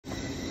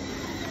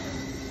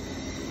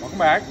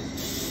Welcome back.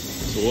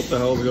 So what the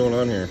hell is going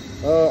on here?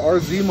 Our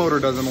Z motor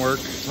doesn't work.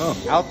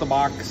 Oh. Out the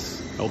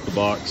box. Out the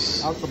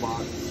box. Out the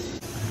box.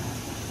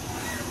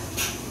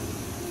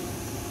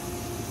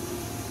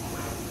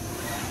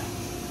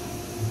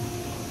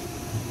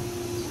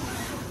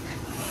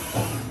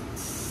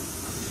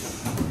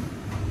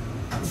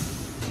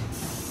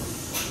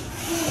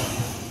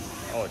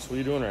 Alex, what are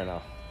you doing right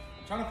now?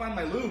 I'm trying to find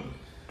my lube.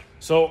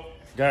 So,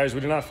 guys, we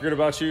did not forget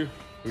about you.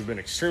 We've been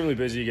extremely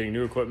busy getting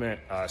new equipment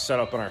set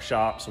up in our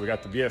shop. So we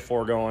got the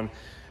VF4 going.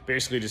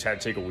 Basically just had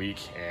to take a week,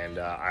 and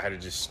I had to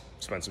just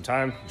spend some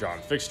time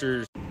drawing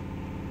fixtures.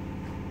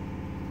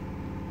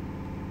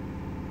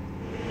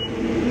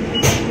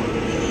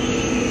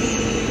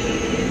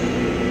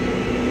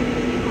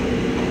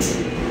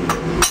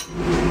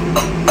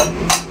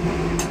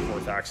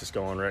 Fourth axis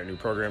going, right? New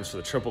programs for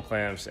the triple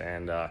clamps,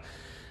 and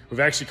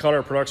we've actually cut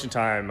our production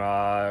time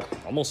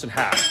almost in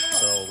half.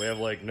 So we have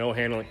like no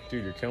handling.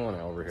 Dude, you're killing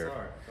it over here.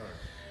 Sorry.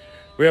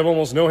 We have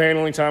almost no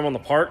handling time on the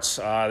parts.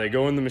 They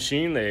go in the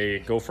machine. They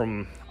go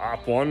from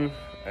op 1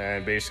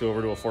 and basically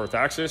over to a fourth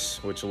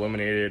axis, which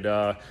eliminated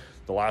the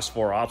last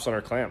 4 ops on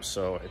our clamps.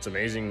 So it's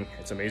amazing.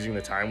 It's amazing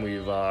the time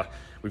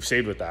we've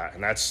saved with that.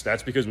 And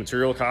that's because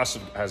material costs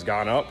has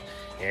gone up,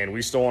 and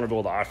we still want to be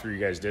able to offer you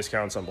guys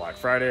discounts on Black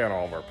Friday on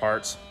all of our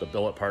parts, the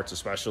billet parts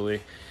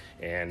especially.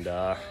 And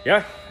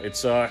yeah,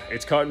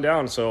 it's cutting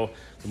down. So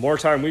the more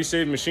time we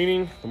save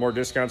machining, the more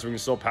discounts we can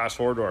still pass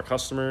forward to our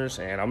customers.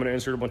 And I'm going to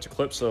insert a bunch of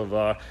clips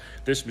of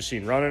this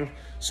machine running.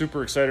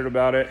 Super excited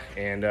about it.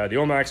 And the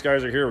OMAX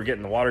guys are here. We're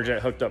getting the water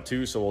jet hooked up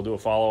too, so we'll do a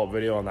follow-up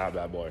video on that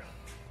bad boy.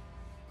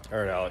 All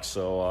right, Alex.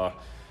 So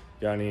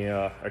got any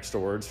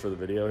extra words for the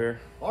video here?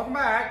 Welcome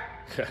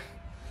back.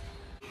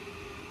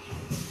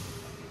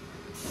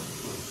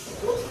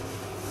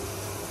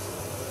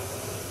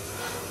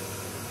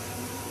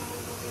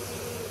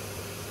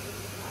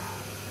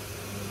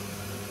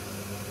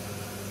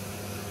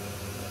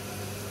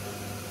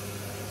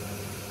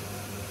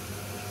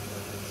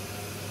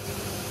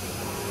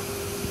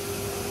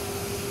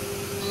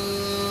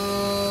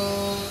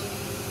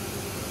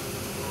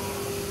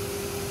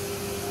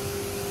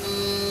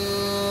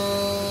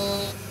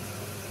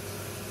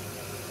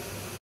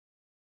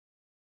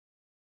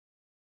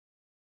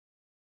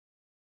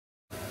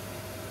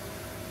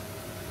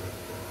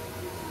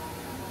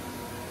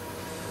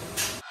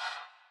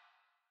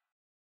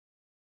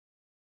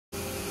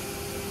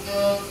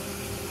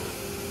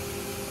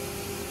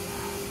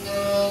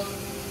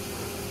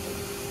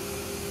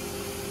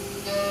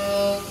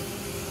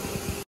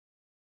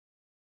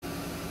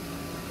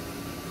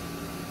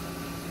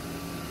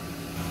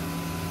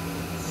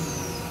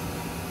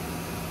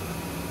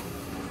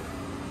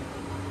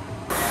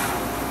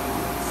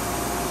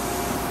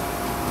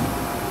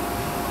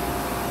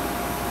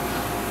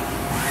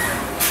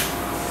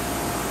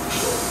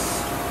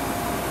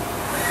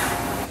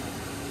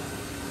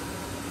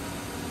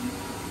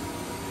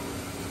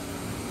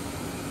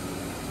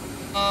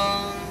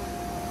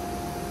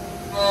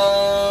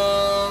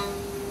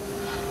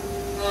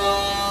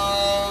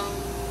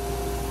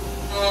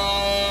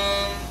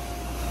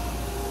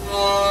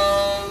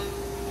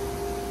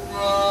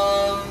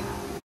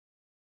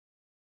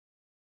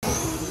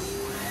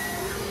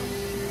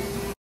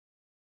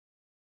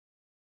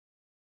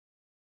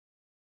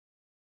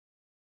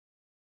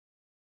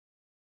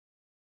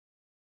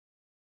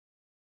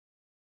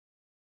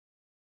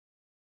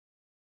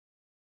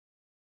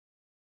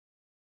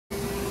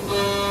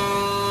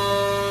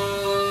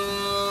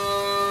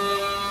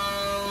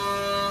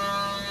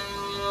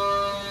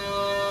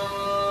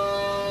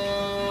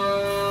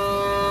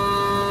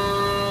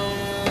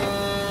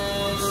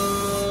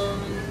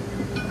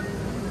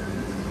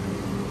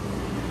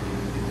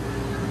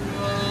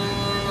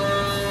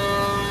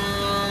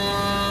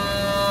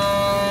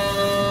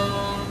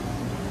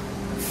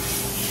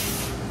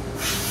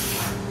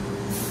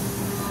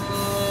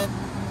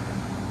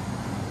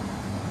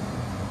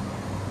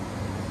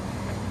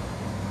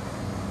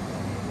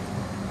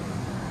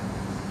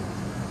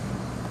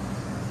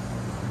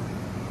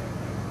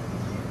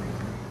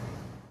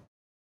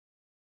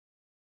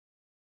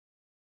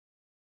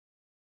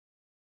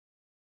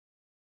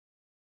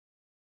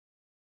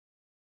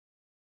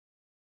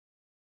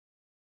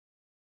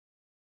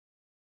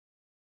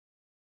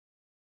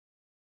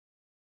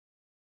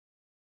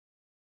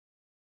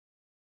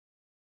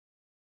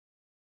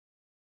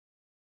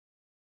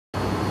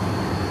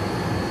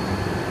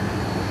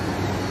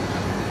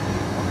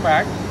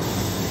 Back.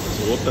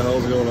 So what the hell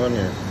is going on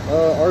here?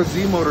 Our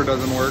Z motor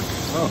doesn't work.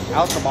 Oh.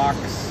 Out the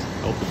box.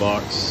 Out the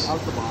box.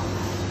 Out the box.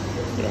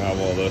 I'm gonna have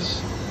all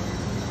this.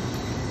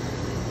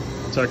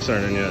 Techs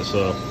aren't in yet,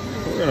 so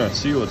we're gonna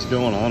see what's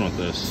going on with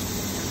this.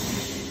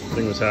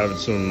 Thing was having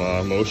some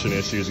motion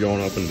issues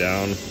going up and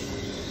down.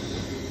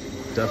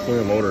 Definitely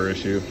a motor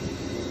issue.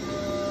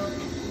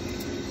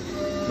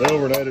 They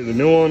overnighted a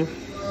new one.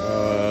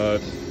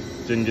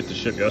 Didn't get to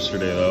ship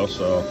yesterday though,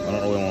 so I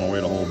don't really want to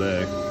wait a whole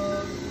day.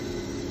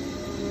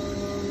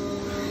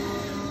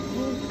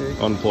 Okay.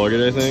 Unplug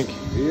it, I think.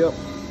 Yep.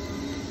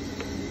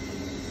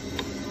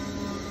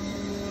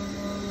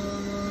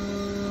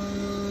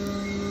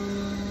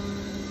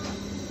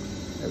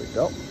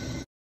 Yep.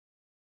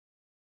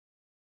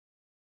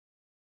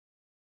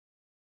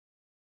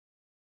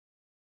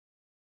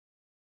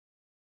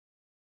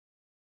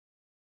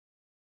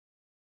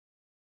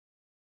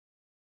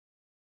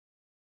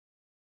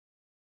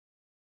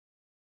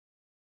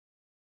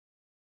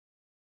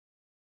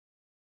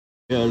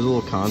 Yeah, there's a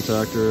little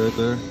contactor right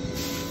there.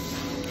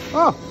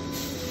 Oh.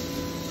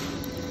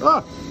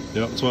 Ah.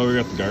 Yep, that's why we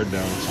got the guard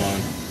down. It's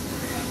fine.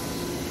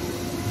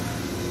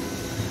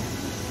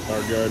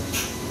 Hard guard.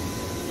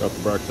 Got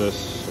the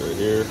breakfast right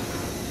here.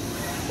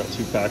 Got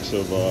 2 packs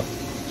of oatmeal.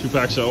 2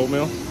 packs of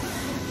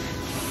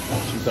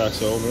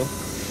oatmeal.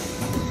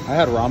 I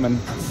had ramen.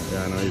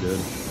 Yeah, I know you did.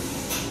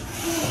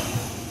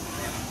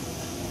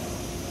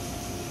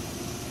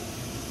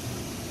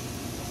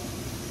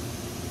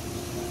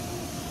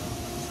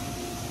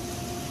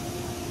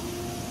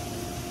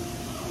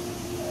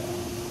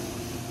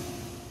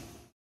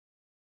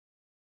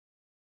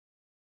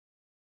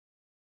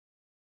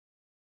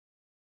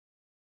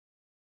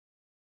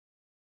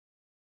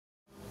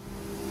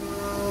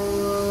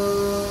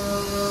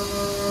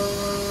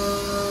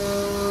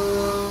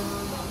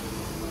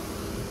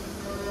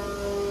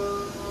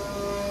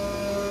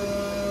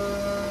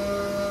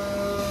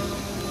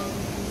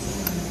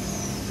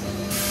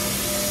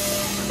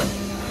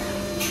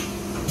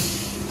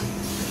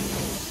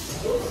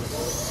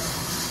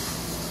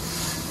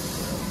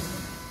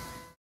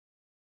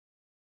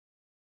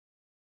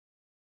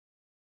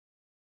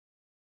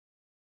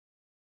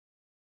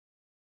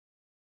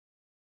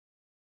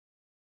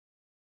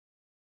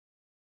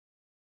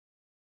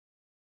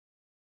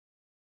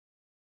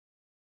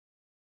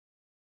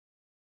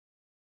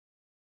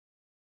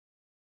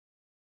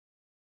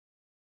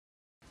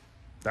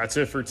 That's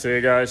it for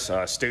today, guys.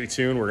 Stay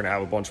tuned. We're going to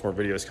have a bunch more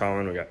videos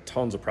coming. We got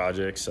tons of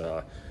projects,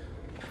 all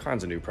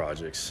kinds of new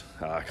projects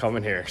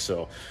coming here.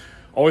 So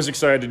always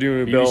excited to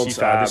do new builds.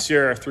 This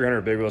year, our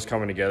 300 big wheels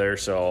coming together.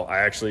 So I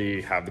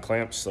actually have the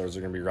clamps. Those are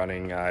going to be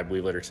running, I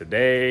believe, later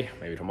today,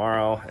 maybe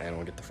tomorrow, and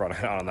we'll get the front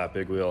end on that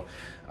big wheel.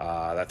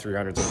 That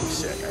 300 is going to be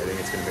sick. I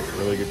think it's going to make a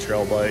really good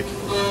trail bike. You guys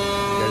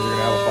are going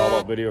to have a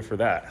follow-up video for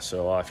that.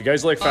 So if you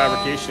guys like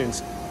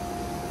fabrications,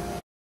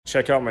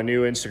 check out my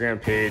new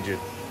Instagram page.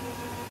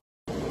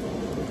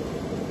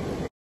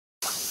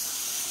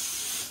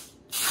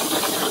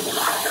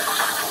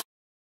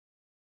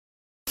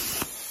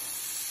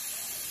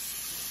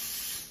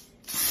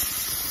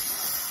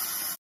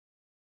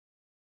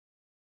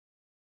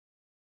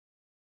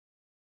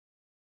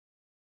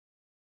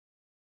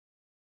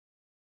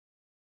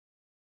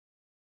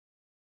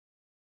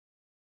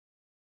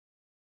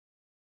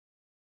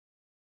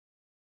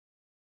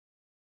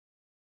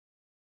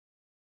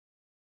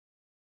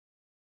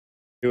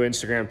 New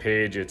Instagram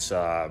page. It's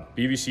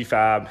BVC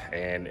Fab,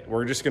 and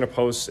we're just going to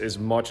post as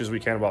much as we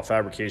can about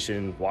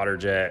fabrication, water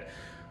jet,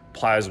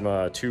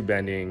 plasma, tube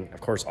bending,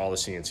 of course, all the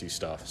CNC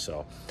stuff.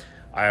 So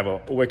I have a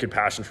wicked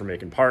passion for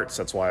making parts.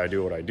 That's why I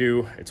do what I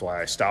do. It's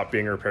why I stopped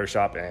being a repair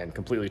shop and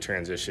completely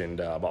transitioned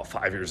about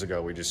 5 years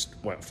ago. We just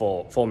went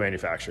full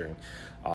manufacturing.